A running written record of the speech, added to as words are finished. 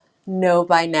know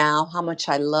by now how much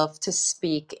I love to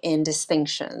speak in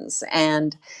distinctions.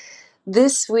 And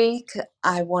this week,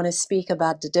 I want to speak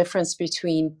about the difference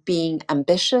between being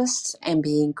ambitious and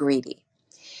being greedy.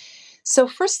 So,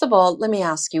 first of all, let me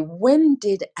ask you, when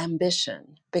did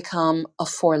ambition become a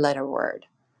four-letter word?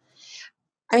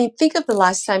 I mean, think of the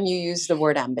last time you used the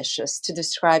word ambitious to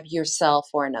describe yourself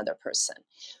or another person.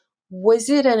 Was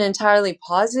it an entirely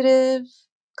positive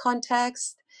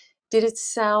context? Did it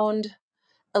sound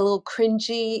a little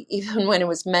cringy even when it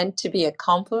was meant to be a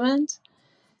compliment?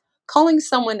 Calling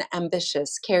someone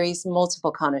ambitious carries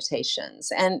multiple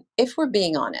connotations. And if we're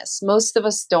being honest, most of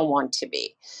us don't want to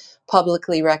be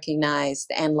publicly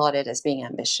recognized and lauded as being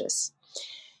ambitious.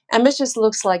 Ambitious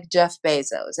looks like Jeff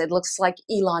Bezos. It looks like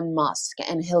Elon Musk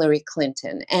and Hillary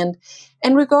Clinton. And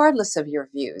regardless of your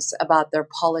views about their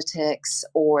politics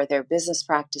or their business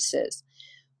practices,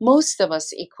 most of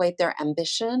us equate their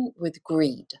ambition with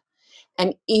greed,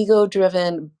 an ego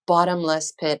driven,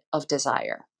 bottomless pit of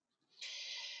desire.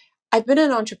 I've been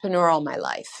an entrepreneur all my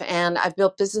life, and I've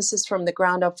built businesses from the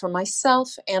ground up for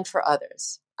myself and for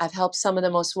others. I've helped some of the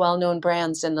most well known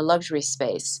brands in the luxury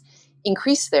space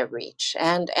increase their reach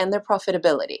and their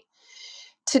profitability.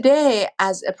 Today,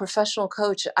 as a professional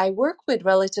coach, I work with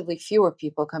relatively fewer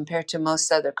people compared to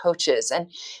most other coaches, and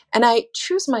I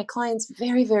choose my clients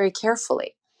very, very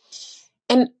carefully.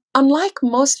 And unlike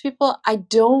most people, I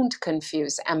don't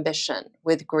confuse ambition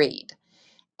with greed.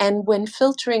 And when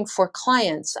filtering for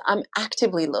clients, I'm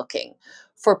actively looking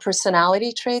for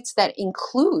personality traits that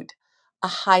include a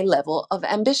high level of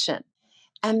ambition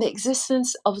and the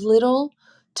existence of little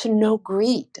to no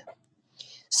greed.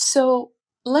 So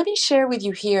let me share with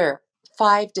you here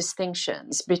five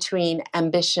distinctions between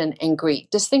ambition and greed,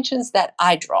 distinctions that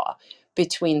I draw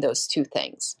between those two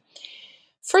things.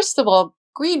 First of all,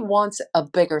 greed wants a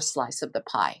bigger slice of the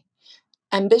pie.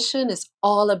 Ambition is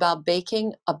all about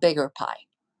baking a bigger pie.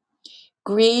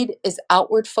 Greed is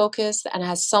outward focused and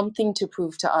has something to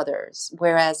prove to others,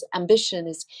 whereas ambition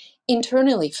is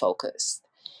internally focused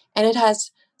and it has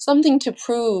something to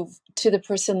prove to the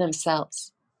person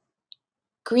themselves.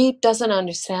 Greed doesn't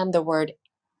understand the word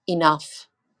enough.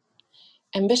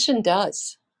 Ambition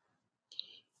does.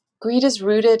 Greed is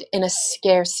rooted in a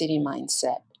scarcity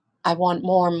mindset. I want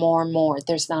more, more, more.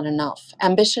 There's not enough.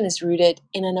 Ambition is rooted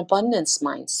in an abundance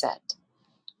mindset.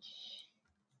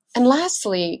 And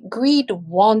lastly, greed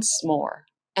wants more,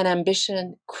 and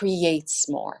ambition creates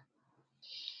more.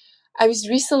 I was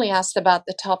recently asked about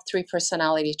the top three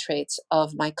personality traits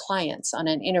of my clients on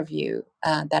an interview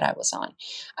that I was on.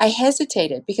 I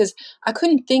hesitated because I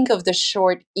couldn't think of the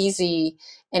short, easy,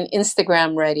 and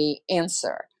Instagram ready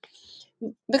answer.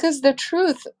 Because the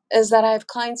truth is that I have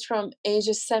clients from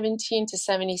ages 17 to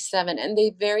 77, and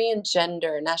they vary in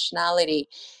gender, nationality,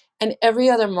 and every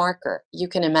other marker you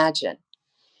can imagine.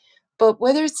 But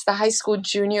whether it's the high school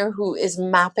junior who is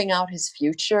mapping out his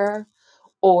future,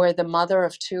 or the mother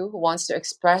of two who wants to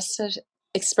express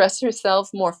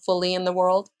herself more fully in the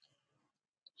world,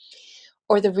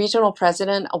 or the regional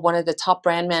president of one of the top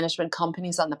brand management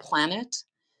companies on the planet,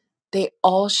 they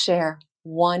all share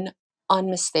one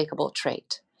unmistakable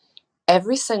trait.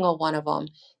 Every single one of them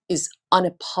is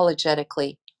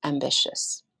unapologetically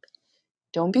ambitious.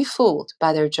 Don't be fooled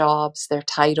by their jobs, their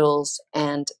titles,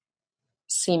 and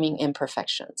seeming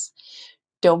imperfections.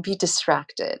 Don't be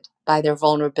distracted by their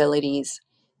vulnerabilities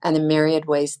and the myriad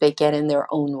ways they get in their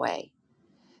own way.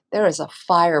 There is a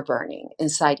fire burning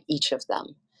inside each of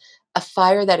them, a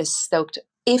fire that is stoked,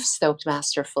 if stoked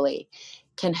masterfully,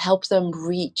 can help them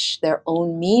reach their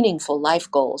own meaningful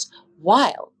life goals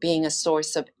while being a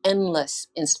source of endless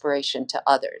inspiration to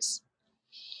others.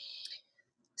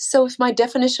 So, if my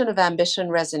definition of ambition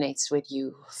resonates with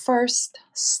you, first,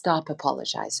 stop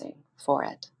apologizing for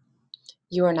it.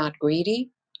 You are not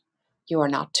greedy. You are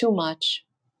not too much.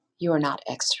 You are not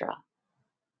extra.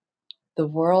 The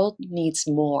world needs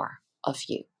more of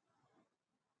you.